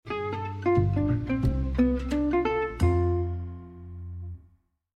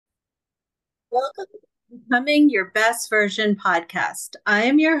Becoming Your Best Version podcast. I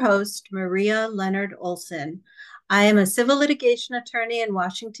am your host, Maria Leonard Olson. I am a civil litigation attorney in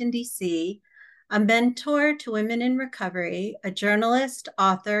Washington, D.C., a mentor to women in recovery, a journalist,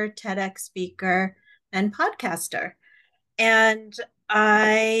 author, TEDx speaker, and podcaster. And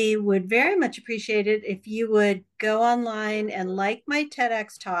I would very much appreciate it if you would go online and like my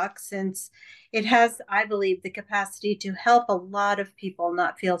TEDx talk, since it has, I believe, the capacity to help a lot of people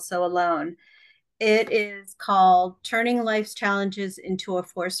not feel so alone. It is called Turning Life's Challenges into a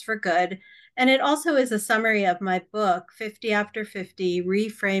Force for Good. And it also is a summary of my book, 50 After 50,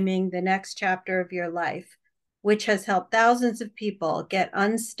 Reframing the Next Chapter of Your Life, which has helped thousands of people get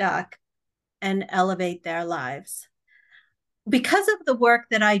unstuck and elevate their lives. Because of the work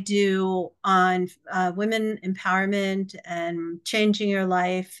that I do on women empowerment and changing your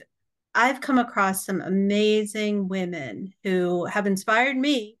life, I've come across some amazing women who have inspired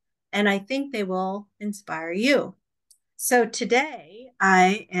me, and I think they will inspire you. So today,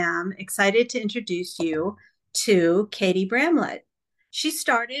 I am excited to introduce you to Katie Bramlett. She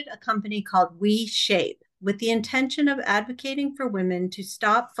started a company called WeShape with the intention of advocating for women to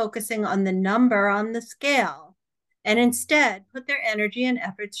stop focusing on the number on the scale and instead put their energy and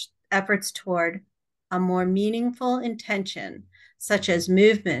efforts toward a more meaningful intention, such as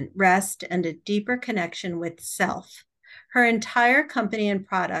movement, rest, and a deeper connection with self. Her entire company and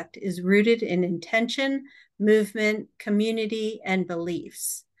product is rooted in intention, movement, community, and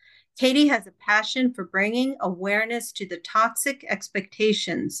beliefs. Katie has a passion for bringing awareness to the toxic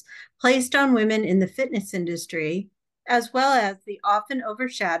expectations placed on women in the fitness industry, as well as the often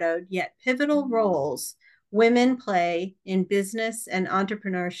overshadowed yet pivotal roles women play in business and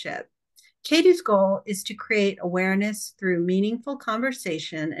entrepreneurship. Katie's goal is to create awareness through meaningful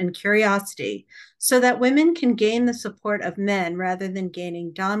conversation and curiosity so that women can gain the support of men rather than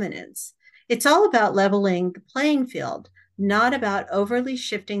gaining dominance. It's all about leveling the playing field, not about overly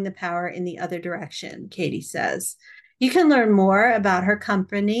shifting the power in the other direction, Katie says. You can learn more about her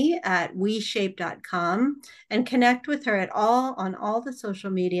company at WeShape.com and connect with her at all on all the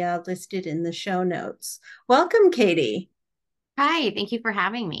social media listed in the show notes. Welcome, Katie. Hi, thank you for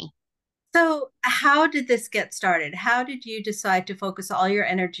having me. So, how did this get started? How did you decide to focus all your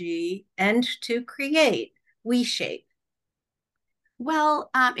energy and to create WeShape?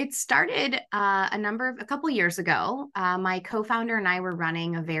 It started a couple years ago. My co-founder and I were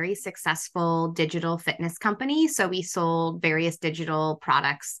running a very successful digital fitness company. So we sold various digital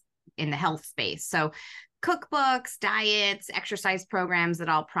products in the health space. So cookbooks, diets, exercise programs that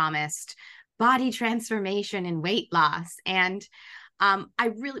all promised body transformation and weight loss. And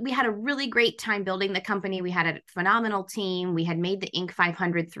we had a really great time building the company. We had a phenomenal team. We had made the Inc.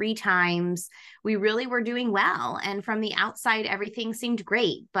 500 3 times. We really were doing well. And from the outside, everything seemed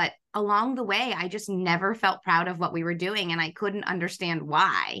great. But along the way, I just never felt proud of what we were doing. And I couldn't understand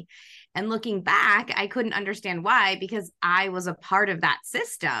why. And looking back, I couldn't understand why because I was a part of that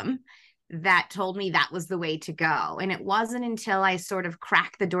system that told me that was the way to go. And it wasn't until I sort of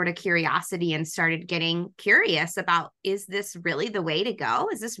cracked the door to curiosity and started getting curious about, is this really the way to go?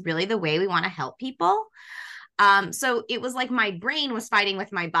 Is this really the way we want to help people? So it was like my brain was fighting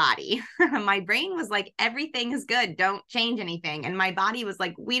with my body. My brain was like, everything is good. Don't change anything. And my body was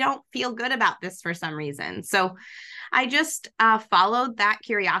like, we don't feel good about this for some reason. So I just followed that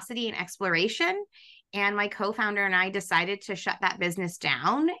curiosity and exploration. And my co founder and I decided to shut that business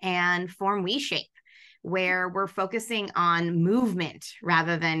down and form WeShape, where we're focusing on movement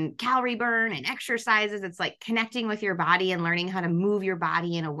rather than calorie burn and exercises. It's like connecting with your body and learning how to move your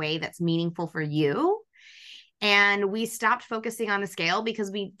body in a way that's meaningful for you. And we stopped focusing on the scale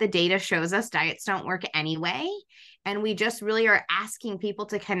because the data shows us diets don't work anyway. And we just really are asking people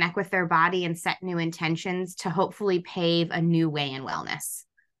to connect with their body and set new intentions to hopefully pave a new way in wellness.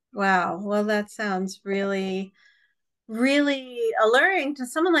 Wow. Well, that sounds really, really alluring to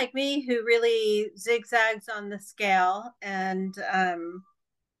someone like me who really zigzags on the scale. And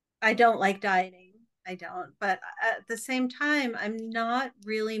I don't like dieting. I don't. But at the same time, I'm not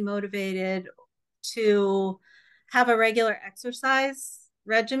really motivated to have a regular exercise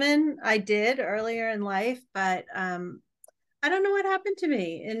regimen. I did earlier in life, but I don't know what happened to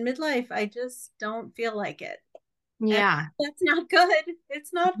me in midlife. I just don't feel like it. And Yeah. that's not good.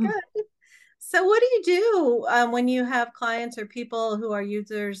 It's not good. So, what do you do when you have clients or people who are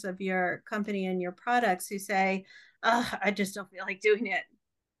users of your company and your products who say, oh, I just don't feel like doing it?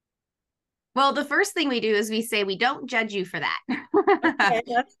 Well, the first thing we do is we say we don't judge you for that. Okay,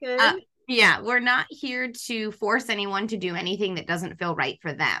 that's uh, good. Yeah, we're not here to force anyone to do anything that doesn't feel right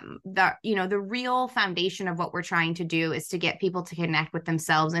for them. The real foundation of what we're trying to do is to get people to connect with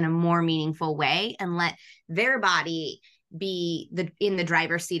themselves in a more meaningful way and let their body be in the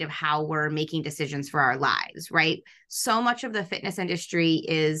driver's seat of how we're making decisions for our lives, right? So much of the fitness industry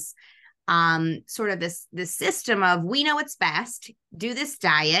is sort of this system of, we know what's best, do this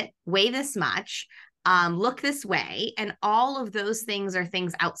diet, weigh this much, look this way. And all of those things are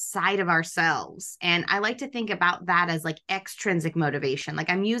things outside of ourselves. And I like to think about that as like extrinsic motivation. Like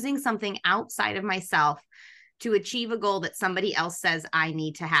I'm using something outside of myself to achieve a goal that somebody else says I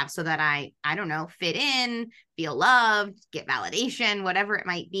need to have so that I don't know, fit in, feel loved, get validation, whatever it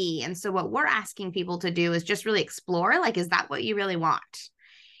might be. And so what we're asking people to do is just really explore, like, is that what you really want?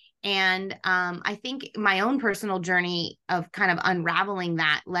 And I think my own personal journey of kind of unraveling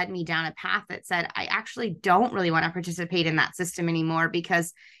that led me down a path that said, I actually don't really want to participate in that system anymore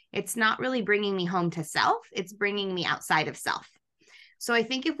because it's not really bringing me home to self. It's bringing me outside of self. So I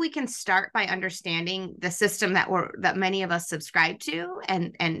think if we can start by understanding the system that many of us subscribe to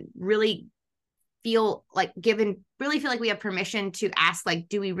and really feel like really feel like we have permission to ask, like,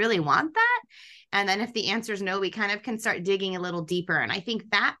 do we really want that? And then if the answer is no, we kind of can start digging a little deeper. And I think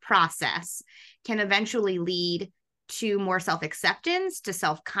that process can eventually lead to more self-acceptance, to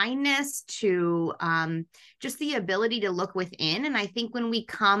self-kindness, to just the ability to look within. And I think when we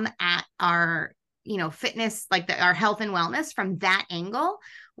come at our fitness, like our health and wellness from that angle,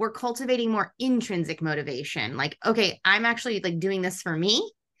 we're cultivating more intrinsic motivation. Like, okay, I'm actually like doing this for me.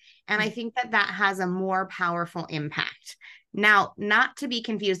 And I think that has a more powerful impact. Now, not to be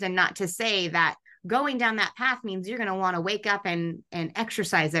confused and not to say that going down that path means you're going to want to wake up and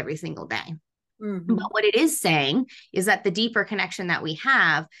exercise every single day. Mm-hmm. But what it is saying is that the deeper connection that we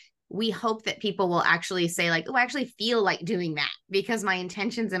have, we hope that people will actually say like, oh, I actually feel like doing that because my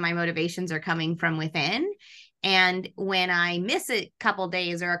intentions and my motivations are coming from within. And when I miss a couple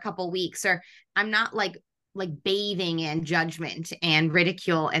days or a couple weeks, or I'm not like bathing in judgment and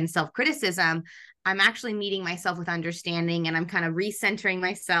ridicule and self-criticism, I'm actually meeting myself with understanding, and I'm kind of recentering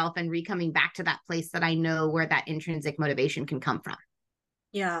myself and coming back to that place that I know where that intrinsic motivation can come from.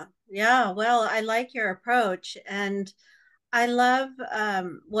 Yeah. Yeah. Well, I like your approach, and I love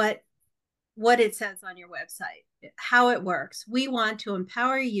what it says on your website, how it works. We want to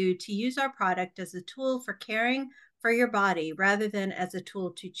empower you to use our product as a tool for caring for your body rather than as a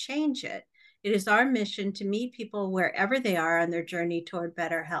tool to change it. It is our mission to meet people wherever they are on their journey toward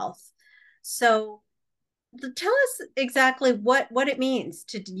better health. So tell us exactly what it means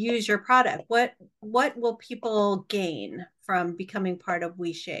to use your product. What will people gain from becoming part of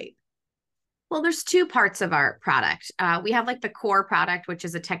WeShape? Well, there's two parts of our product. We have like the core product, which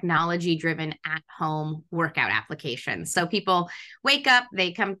is a technology-driven at-home workout application. So people wake up,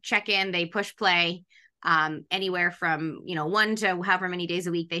 they come check in, they push play, anywhere from 1 to however many days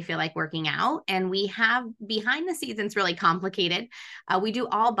a week they feel like working out. And we have behind the scenes, it's really complicated. We do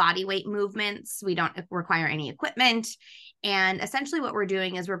all body weight movements. We don't require any equipment. And essentially what we're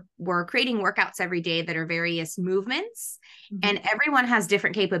doing is we're creating workouts every day that are various movements. Mm-hmm. And everyone has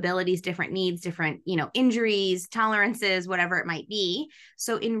different capabilities, different needs, different, injuries, tolerances, whatever it might be.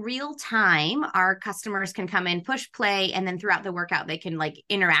 So in real time, our customers can come in, push play, and then throughout the workout, they can like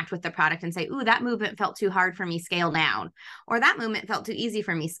interact with the product and say, ooh, that movement felt too hard for me, scale down. Or that movement felt too easy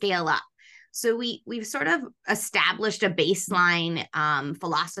for me, scale up. So we've sort of established a baseline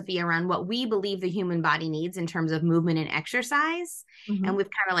philosophy around what we believe the human body needs in terms of movement and exercise. Mm-hmm. And we've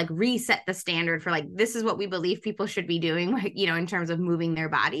kind of like reset the standard for like, this is what we believe people should be doing, in terms of moving their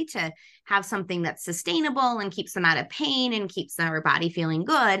body to have something that's sustainable and keeps them out of pain and keeps their body feeling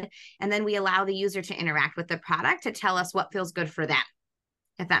good. And then we allow the user to interact with the product to tell us what feels good for them,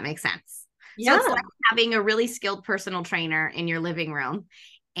 if that makes sense. Yeah. So it's like having a really skilled personal trainer in your living room.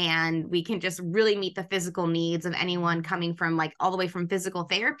 And we can just really meet the physical needs of anyone coming from like all the way from physical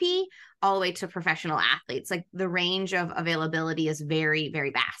therapy all the way to professional athletes. Like the range of availability is very,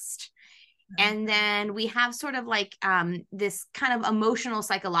 very vast. And then we have sort of like this kind of emotional,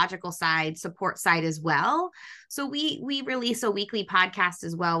 psychological side, support side as well. So we release a weekly podcast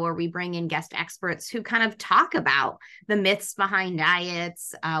as well, where we bring in guest experts who kind of talk about the myths behind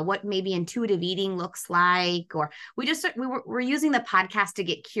diets, what maybe intuitive eating looks like, or we're using the podcast to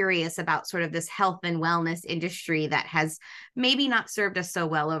get curious about sort of this health and wellness industry that has maybe not served us so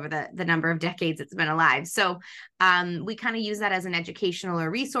well over the number of decades it's been alive. So we kind of use that as an educational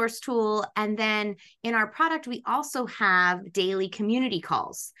or resource tool. And then in our product, we also have daily community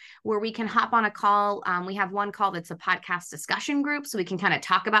calls where we can hop on a call. We have one call that's a podcast discussion group, so we can kind of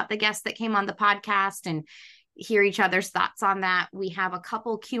talk about the guests that came on the podcast and hear each other's thoughts on that. We have a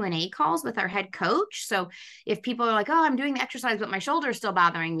couple Q&A calls with our head coach. So if people are like, oh, I'm doing the exercise, but my shoulder is still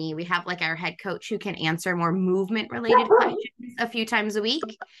bothering me, we have like our head coach who can answer more movement related questions a few times a week.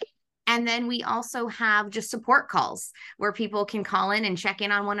 And then we also have just support calls where people can call in and check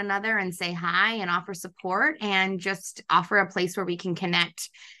in on one another and say hi and offer support and just offer a place where we can connect.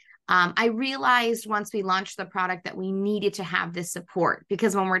 I realized once we launched the product that we needed to have this support,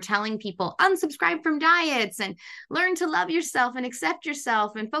 because when we're telling people unsubscribe from diets and learn to love yourself and accept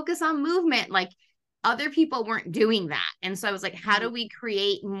yourself and focus on movement, like other people weren't doing that. And so I was like, how do we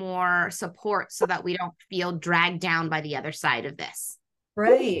create more support so that we don't feel dragged down by the other side of this?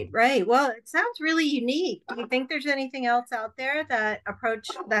 Right, right. Well, it sounds really unique. Do you think there's anything else out there that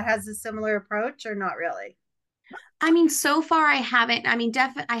has a similar approach, or not really? I mean, so far I haven't. I mean,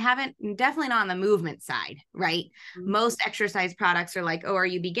 I haven't, definitely not on the movement side, right? Mhm. Most exercise products are like, oh, are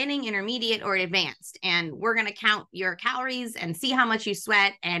you beginning, intermediate, or advanced? And we're going to count your calories and see how much you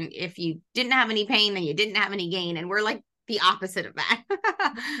sweat. And if you didn't have any pain, then you didn't have any gain. And we're like the opposite of that.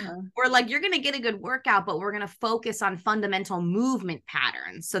 Yeah. We're like, you're going to get a good workout, but we're going to focus on fundamental movement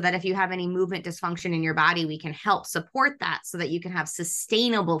patterns so that if you have any movement dysfunction in your body, we can help support that so that you can have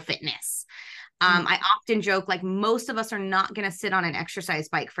sustainable fitness. I often joke, like, most of us are not going to sit on an exercise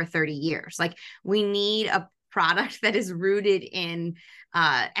bike for 30 years. Like, we need a product that is rooted in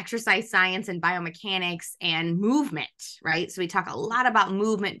exercise science and biomechanics and movement, right? So we talk a lot about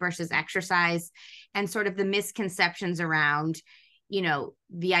movement versus exercise and sort of the misconceptions around,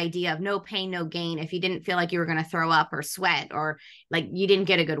 the idea of no pain, no gain if you didn't feel like you were going to throw up or sweat or like you didn't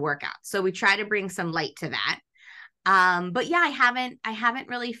get a good workout. So we try to bring some light to that. But yeah, I haven't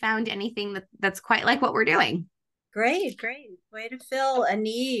really found anything that's quite like what we're doing. Great, great. Way to fill a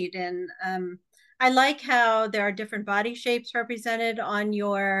need. And I like how there are different body shapes represented on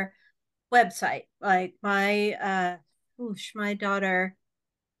your website. Like my daughter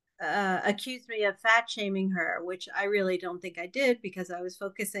accused me of fat shaming her, which I really don't think I did because I was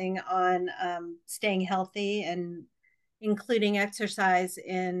focusing on staying healthy and including exercise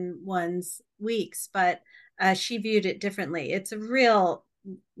in one's weeks. But she viewed it differently. It's a real,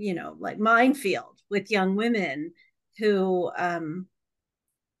 like minefield with young women who,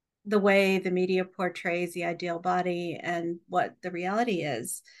 the way the media portrays the ideal body and what the reality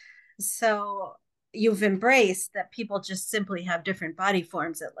is. So you've embraced that people just simply have different body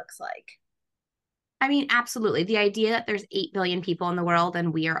forms, it looks like. I mean, absolutely. The idea that there's 8 billion people in the world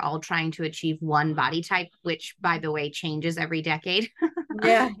and we are all trying to achieve one body type, which by the way changes every decade,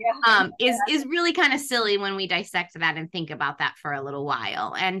 Yeah, yeah. is really kind of silly when we dissect that and think about that for a little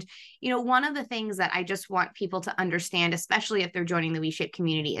while. And one of the things that I just want people to understand, especially if they're joining the WeShape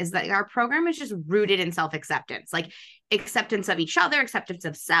community, is that our program is just rooted in self-acceptance, like acceptance of each other, acceptance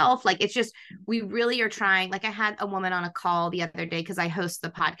of self. Like, it's just, we really are trying. Like, I had a woman on a call the other day because I host the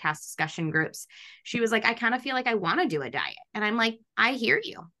podcast discussion groups. She was like, I kind of feel like I want to do a diet. And I'm like, I hear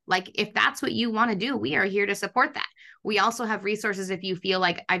you. Like, if that's what you want to do, we are here to support that. We also have resources if you feel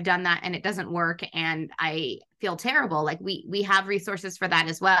like I've done that and it doesn't work and I feel terrible. Like, we have resources for that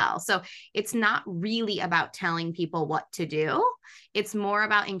as well. So it's not really about telling people what to do. It's more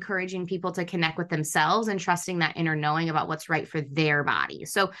about encouraging people to connect with themselves and trusting that inner knowing about what's right for their body.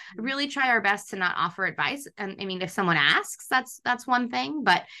 So really try our best to not offer advice. And I mean, if someone asks, that's one thing.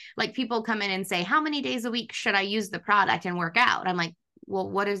 But like, people come in and say, how many days a week should I use the product and work out? I'm like, well,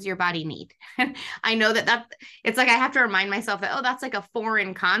 what does your body need? I know that it's like I have to remind myself that, oh, that's like a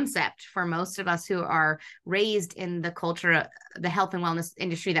foreign concept for most of us who are raised in the culture, the health and wellness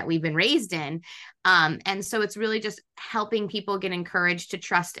industry that we've been raised in. And so it's really just helping people get encouraged to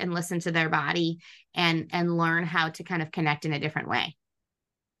trust and listen to their body and learn how to kind of connect in a different way.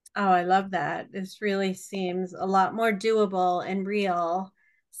 Oh, I love that. This really seems a lot more doable and real.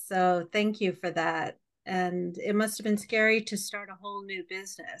 So thank you for that. And it must have been scary to start a whole new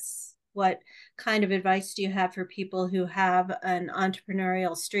business. What kind of advice do you have for people who have an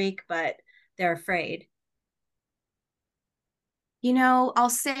entrepreneurial streak, but they're afraid? I'll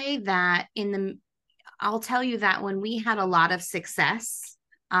say that I'll tell you that when we had a lot of success,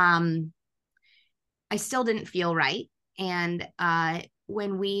 I still didn't feel right. And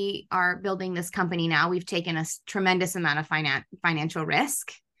when we are building this company now, we've taken a tremendous amount of financial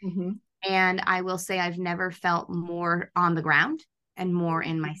risk. Mm-hmm. And I will say I've never felt more on the ground and more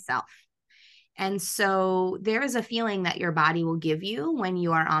in myself. And so there is a feeling that your body will give you when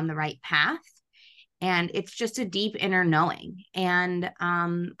you are on the right path. And it's just a deep inner knowing. And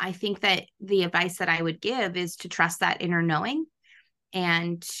I think that the advice that I would give is to trust that inner knowing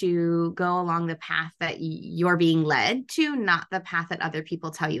and to go along the path that you're being led to, not the path that other people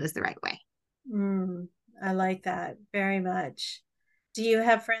tell you is the right way. Mm, I like that very much. Do you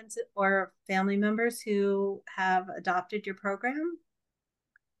have friends or family members who have adopted your program?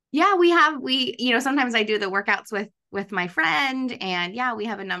 Yeah, sometimes I do the workouts with my friend, and yeah, we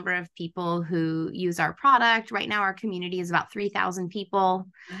have a number of people who use our product. Right now our community is about 3,000 people.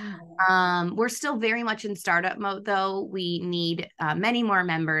 Wow. We're still very much in startup mode, though. We need many more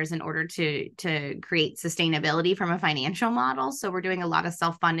members in order to create sustainability from a financial model. So we're doing a lot of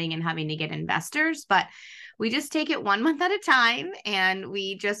self funding and having to get investors, but we just take it 1 month at a time, and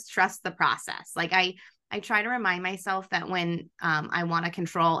we just trust the process. Like I try to remind myself that when I want to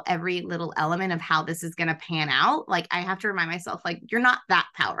control every little element of how this is going to pan out, like I have to remind myself, like, you're not that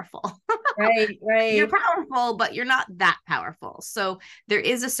powerful. Right, You're right. powerful, but you're not that powerful. So there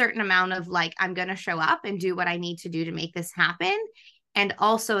is a certain amount of like, I'm going to show up and do what I need to do to make this happen. And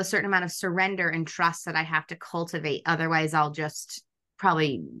also a certain amount of surrender and trust that I have to cultivate. Otherwise, I'll just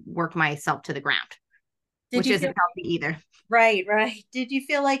probably work myself to the ground, Did which you isn't feel healthy either. right, right? Did you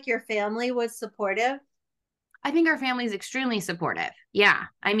feel like your family was supportive? I think our family is extremely supportive. Yeah.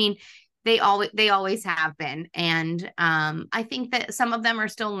 I mean, they always have been. And I think that some of them are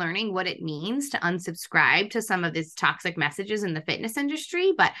still learning what it means to unsubscribe to some of these toxic messages in the fitness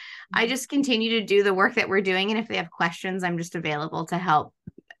industry. But I just continue to do the work that we're doing. And if they have questions, I'm just available to help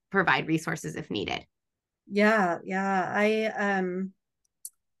provide resources if needed. Yeah, yeah. I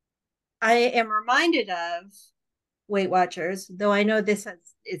am reminded of Weight Watchers, though I know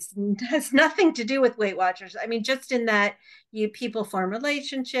has nothing to do with Weight Watchers. I mean, just in that you people form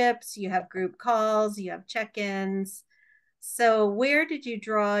relationships, you have group calls, you have check-ins. So where did you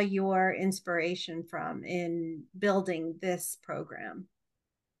draw your inspiration from in building this program?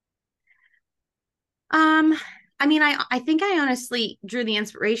 Um, I mean, I think I honestly drew the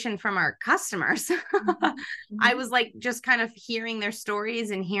inspiration from our customers. Mhm, I mhm. was like just kind of hearing their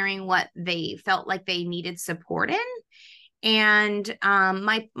stories and hearing what they felt like they needed support in. And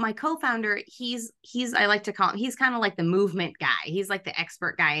my co-founder, he's I like to call him, he's kind of like the movement guy. He's like the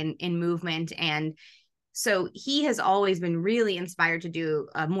expert guy in movement. And so he has always been really inspired to do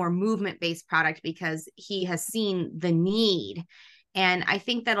a more movement based product because he has seen the need. And I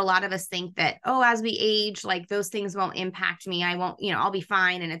think that a lot of us think that, oh, as we age, like those things won't impact me. I won't, I'll be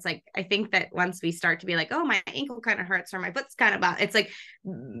fine. And it's like, I think that once we start to be like, oh, my ankle kind of hurts or my foot's kind of out, it's like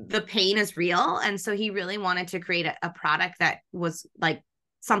the pain is real. And so he really wanted to create a product that was like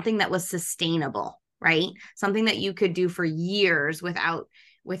something that was sustainable, right? Something that you could do for years without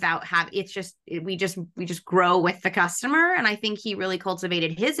have it's just we just grow with the customer. And I think he really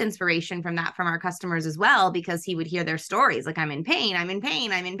cultivated his inspiration from that, from our customers as well, because he would hear their stories like, I'm in pain, I'm in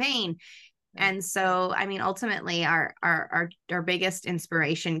pain, I'm in pain. Right. And so, I mean, ultimately our biggest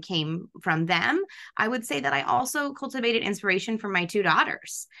inspiration came from them. I would say that I also cultivated inspiration from my two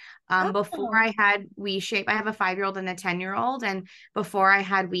daughters. Before Oh, I had WeShape, I have a 5-year-old and a 10-year-old. And before I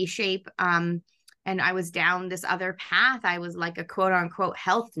had WeShape, and I was down this other path, I was like a quote unquote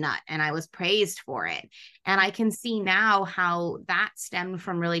health nut, and I was praised for it. And I can see now how that stemmed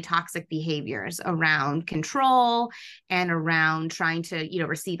from really toxic behaviors around control and around trying to,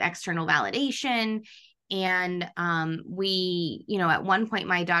 receive external validation. And at one point,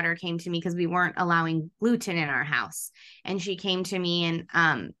 my daughter came to me because we weren't allowing gluten in our house. And she came to me,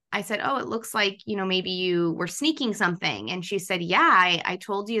 and I said, oh, it looks like, maybe you were sneaking something. And she said, yeah, I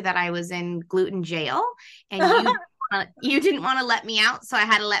told you that I was in gluten jail, and you didn't want to let me out. So I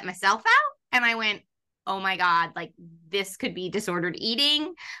had to let myself out. And I went, oh my God, like this could be disordered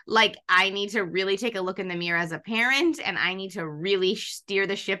eating. Like I need to really take a look in the mirror as a parent, and I need to really steer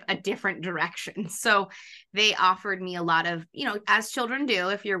the ship a different direction. So they offered me a lot of, as children do,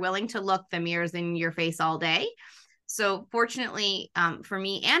 if you're willing to look, the mirror's in your face all day. So fortunately, for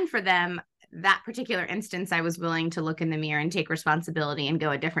me and for them, that particular instance, I was willing to look in the mirror and take responsibility and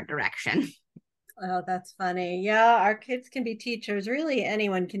go a different direction. oh, that's funny. Yeah, our kids can be teachers. Really,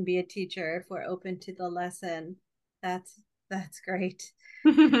 anyone can be a teacher if we're open to the lesson. That's that's great.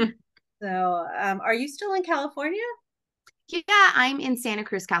 So, are you still in California? Yeah, I'm in Santa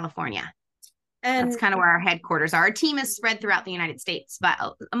Cruz, California. That's And kind of where our headquarters are. Our team is spread throughout the United States, but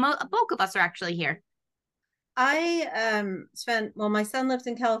a bulk of us are actually here. I spent, well, my son lives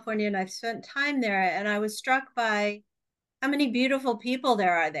in California and I've spent time there, and I was struck by how many beautiful people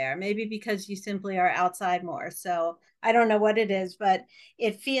there are there. Maybe because you simply are outside more. So I don't know what it is, but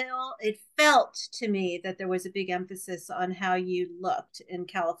it felt to me that there was a big emphasis on how you looked in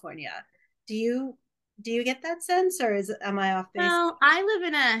California. Do you do you get that sense, or am I off base? Well, I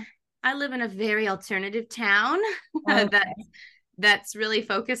live in a very alternative town that Okay. that's really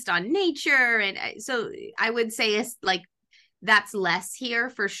focused on nature. And so I would say it's like That's less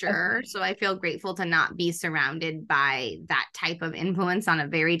here for sure. Okay. So I feel grateful to not be surrounded by that type of influence on a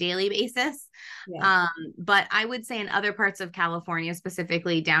very daily basis. Yeah. Um, but I would say in other parts of California,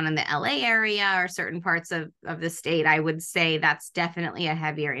 specifically down in the LA area or certain parts of the state, I would say that's definitely a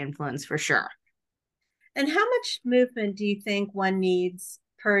heavier influence for sure. And how much movement do you think one needs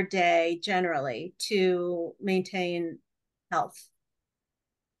per day generally to maintain health?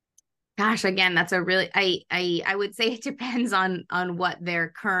 Gosh, again, that's a really I would say it depends on what their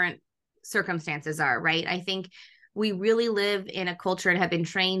current circumstances are, right? I think we really live in a culture and have been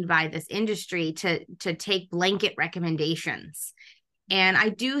trained by this industry to take blanket recommendations. And I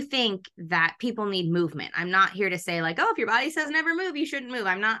do think that people need movement. I'm not here to say like, oh, if your body says never move, you shouldn't move.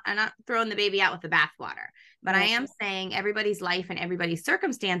 I'm not throwing the baby out with the bathwater. But I Right. am saying everybody's life and everybody's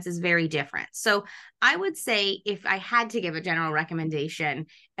circumstance is very different. So I would say if I had to give a general recommendation,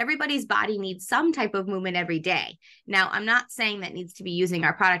 everybody's body needs some type of movement every day. Now, I'm not saying that needs to be using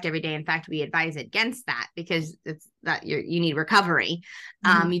our product every day. In fact, we advise against that because it's that you need recovery.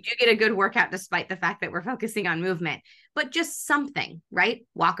 Mhm. You do get a good workout despite the fact that we're focusing on movement, but just something, right?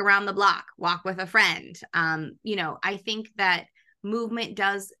 Walk around the block, walk with a friend. I think that movement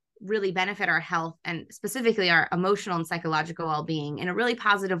does really benefit our health and specifically our emotional and psychological well-being in a really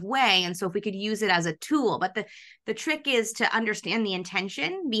positive way. And so if we could use it as a tool, but the trick is to understand the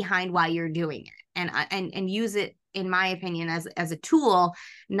intention behind why you're doing it and use it, in my opinion, as a tool,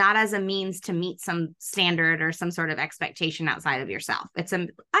 not as a means to meet some standard or some sort of expectation outside of yourself.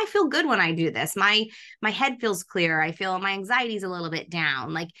 I feel good when I do this. My head feels clear. I feel my anxiety is a little bit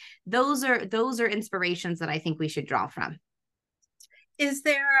down. Like those are inspirations that I think we should draw from. Is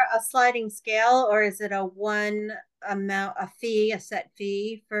there a sliding scale or is it a one amount, a set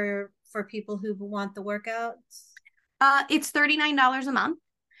fee for people who want the workouts? It's $39 a month.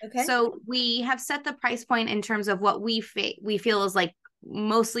 Okay. So we have set the price point in terms of what we feel is like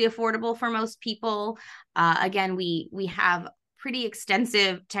mostly affordable for most people. Again, we have pretty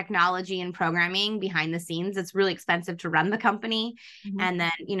extensive technology and programming behind the scenes. It's really expensive to run the company. Mhm. And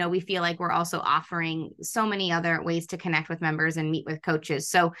then, we feel like we're also offering so many other ways to connect with members and meet with coaches.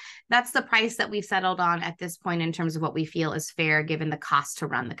 So that's the price that we've settled on at this point in terms of what we feel is fair given the cost to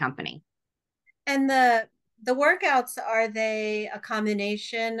run the company. And the workouts, are they a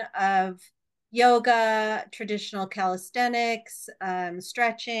combination of yoga, traditional calisthenics,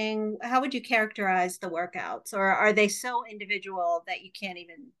 stretching? How would you characterize the workouts, or are they so individual that you can't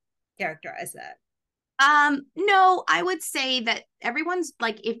even characterize that? No, I would say that everyone's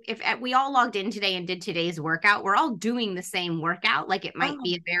like, if we all logged in today and did today's workout, we're all doing the same workout. Like it might Oh,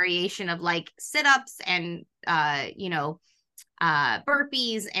 be a variation of like sit-ups and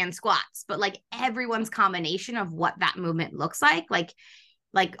burpees and squats, but like everyone's combination of what that movement looks like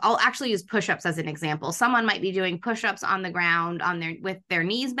I'll actually use push-ups as an example. Someone might be doing push-ups on the ground on their with their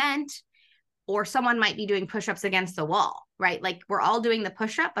knees bent, or someone might be doing push-ups against the wall, right? Like we're all doing the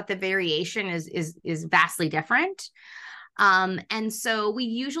push-up, but the variation is vastly different. And so we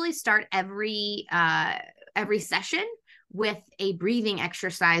usually start every session with a breathing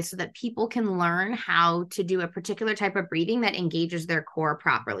exercise so that people can learn how to do a particular type of breathing that engages their core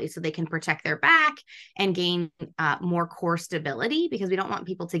properly so they can protect their back and gain more core stability because we don't want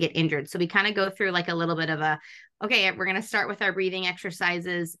people to get injured. So we kind of go through like a little bit of okay, we're going to start with our breathing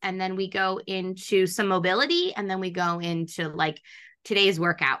exercises and then we go into some mobility and then we go into like today's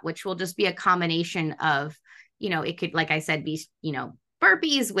workout, which will just be a combination of, it could, like I said, be,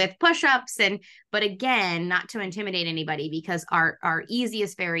 burpees with push-ups but again, not to intimidate anybody because our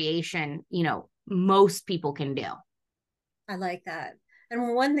easiest variation, most people can do. I like that.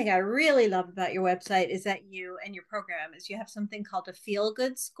 And one thing I really love about your website is that you and your program is you have something called a feel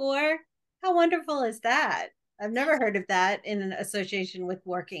good score. How wonderful is that? I've never heard of that in an association with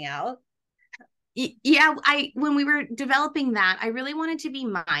working out. Yeah, I when we were developing that, I really wanted to be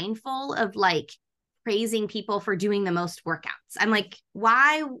mindful of like praising people for doing the most workouts. I'm like,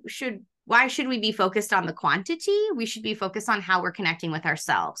 why should we be focused on the quantity? We should be focused on how we're connecting with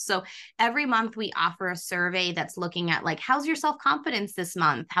ourselves. So every month we offer a survey that's looking at like, how's your self-confidence this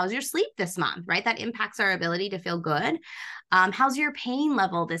month? How's your sleep this month? Right? That impacts our ability to feel good. How's your pain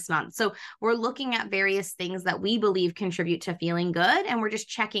level this month? So we're looking at various things that we believe contribute to feeling good. And we're just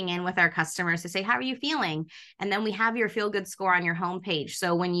checking in with our customers to say, how are you feeling? And then we have your feel good score on your homepage.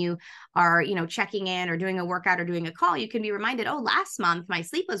 So when you are, checking in or doing a workout or doing a call, you can be reminded, oh, last month my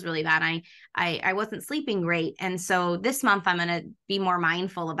sleep was really bad. I wasn't sleeping great. And so this month I'm going to be more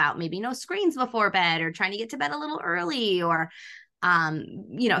mindful about maybe no screens before bed or trying to get to bed a little early or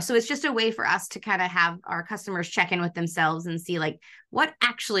So it's just a way for us to kind of have our customers check in with themselves and see like what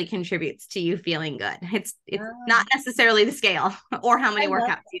actually contributes to you feeling good. It's not Oh, necessarily the scale or how I many love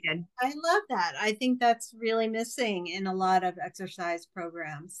workouts you did. I love that. I think that's really missing in a lot of exercise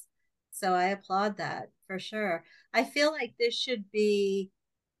programs. So I applaud that for sure. I feel like this should be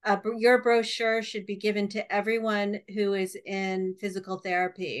your brochure should be given to everyone who is in physical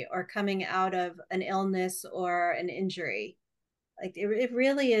therapy or coming out of an illness or an injury. Like it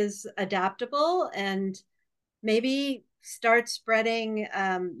really is adaptable, and maybe start spreading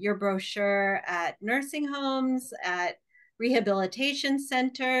your brochure at nursing homes, at rehabilitation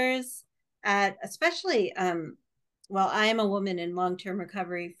centers, at especially, well, I am a woman in long-term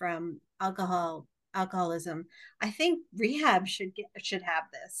recovery from alcoholism. I think rehab should have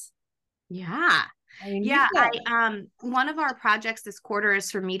this. Yeah. I mean, Yeah, rehab. I one of our projects this quarter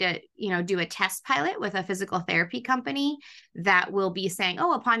is for me to, do a test pilot with a physical therapy company that will be saying,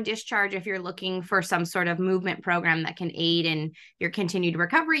 "Oh, upon discharge, if you're looking for some sort of movement program that can aid in your continued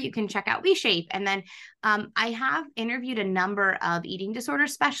recovery, you can check out WeShape." And then I have interviewed a number of eating disorder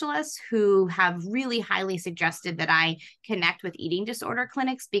specialists who have really highly suggested that I connect with eating disorder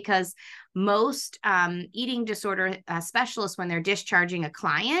clinics, because most eating disorder specialists, when they're discharging a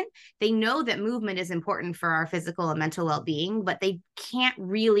client, they know that movement is important for our physical and mental well-being, but they can't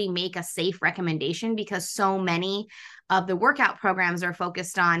really make a safe recommendation because so many of the workout programs are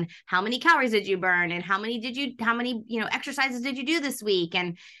focused on how many calories did you burn and how many exercises did you do this week.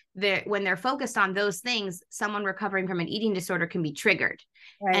 And when they're focused on those things, someone recovering from an eating disorder can be triggered.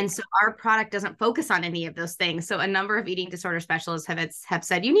 Right. And so our product doesn't focus on any of those things. So a number of eating disorder specialists have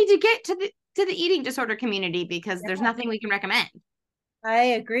said, you need to get to the eating disorder community because there's Yeah, nothing we can recommend. I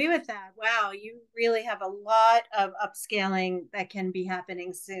agree with that. Wow, you really have a lot of upscaling that can be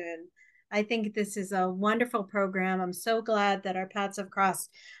happening soon. I think this is a wonderful program. I'm so glad that our paths have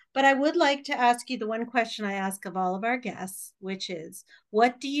crossed. But I would like to ask you the one question I ask of all of our guests, which is,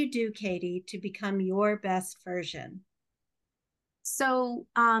 what do you do, Katie, to become your best version? So,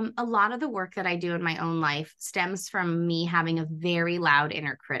 a lot of the work that I do in my own life stems from me having a very loud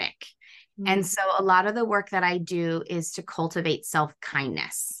inner critic. Mm-hmm. And so, a lot of the work that I do is to cultivate self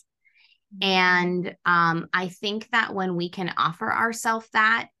kindness. And I think that when we can offer ourselves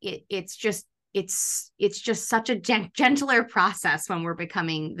that, it's just such a gentler process when we're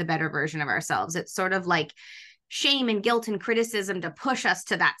becoming the better version of ourselves. It's sort of like shame and guilt and criticism to push us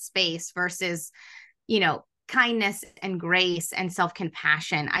to that space versus, kindness and grace and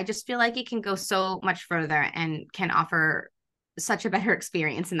self-compassion. I just feel like it can go so much further and can offer such a better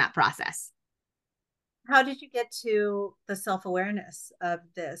experience in that process. How did you get to the self-awareness of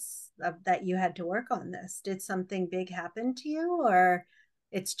this, of that you had to work on this? Did something big happen to you, or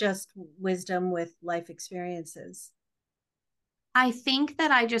it's just wisdom with life experiences? I think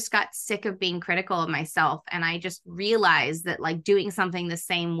that I just got sick of being critical of myself, and I just realized that like doing something the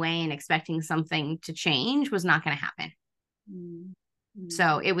same way and expecting something to change was not going to happen. Mm-hmm.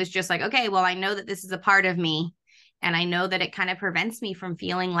 So it was just like, okay, well, I know that this is a part of me. And I know that it kind of prevents me from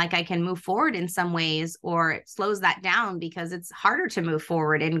feeling like I can move forward in some ways, or it slows that down because it's harder to move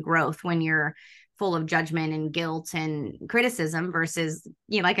forward in growth when you're full of judgment and guilt and criticism versus,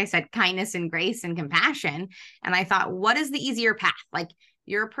 like I said, kindness and grace and compassion. And I thought, what is the easier path? Like,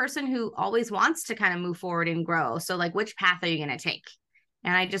 you're a person who always wants to kind of move forward and grow. So, like, which path are you going to take?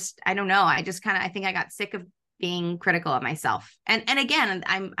 And I don't know. I think I got sick of being critical of myself. And again,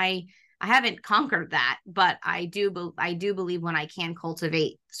 I haven't conquered that, but I do believe when I can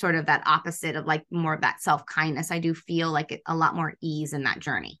cultivate sort of that opposite of like more of that self-kindness, I do feel like a lot more ease in that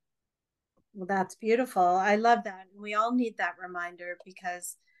journey. Well, that's beautiful. I love that. We all need that reminder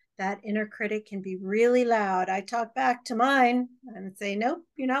because that inner critic can be really loud. I talk back to mine and say, nope,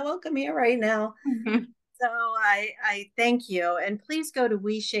 you're not welcome here right now. So I thank you. And please go to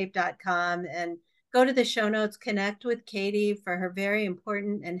WeShape.com and go to the show notes, connect with Katie for her very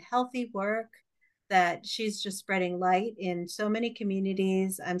important and healthy work that she's just spreading light in so many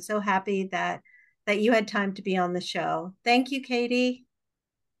communities. I'm so happy that you had time to be on the show. Thank you, Katie.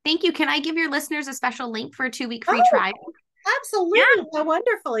 Thank you. Can I give your listeners a special link for a 2-week free Oh, trial? absolutely. Yeah. How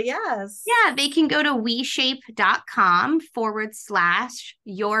wonderful. Yes. Yeah. They can go to WeShape.com/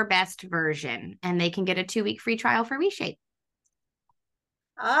 your best version, and they can get a 2-week free trial for WeShape.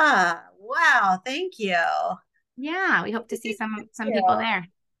 Wow. Thank you. Yeah. We hope to see Thank some you. people there.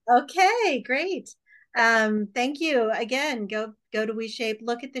 Okay, great. Thank you again. Go to WeShape.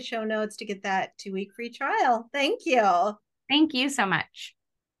 Look at the show notes to get that 2-week free trial. Thank you. Thank you so much.